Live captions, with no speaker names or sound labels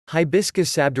Hibiscus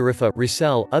sabdorifa,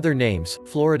 Roselle, other names,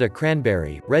 Florida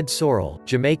cranberry, red sorrel,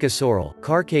 Jamaica sorrel.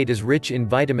 Carcade is rich in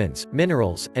vitamins,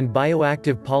 minerals, and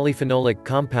bioactive polyphenolic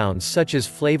compounds such as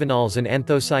flavanols and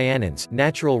anthocyanins,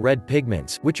 natural red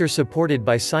pigments, which are supported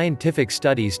by scientific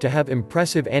studies to have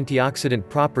impressive antioxidant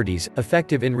properties,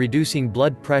 effective in reducing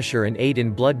blood pressure and aid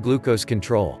in blood glucose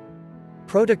control.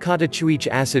 Protocotachoic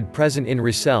acid present in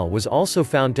Roselle was also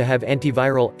found to have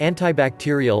antiviral,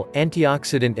 antibacterial,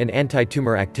 antioxidant and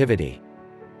anti-tumor activity.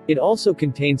 It also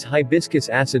contains hibiscus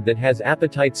acid that has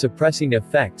appetite-suppressing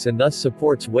effects and thus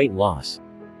supports weight loss.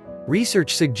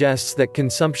 Research suggests that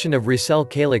consumption of Roselle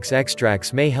calyx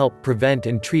extracts may help prevent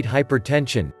and treat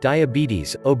hypertension,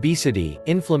 diabetes, obesity,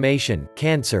 inflammation,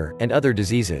 cancer, and other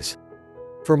diseases.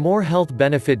 For more health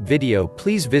benefit video,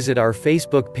 please visit our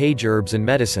Facebook page Herbs and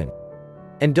Medicine.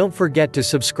 And don't forget to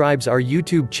subscribe our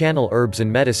YouTube channel Herbs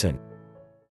and Medicine.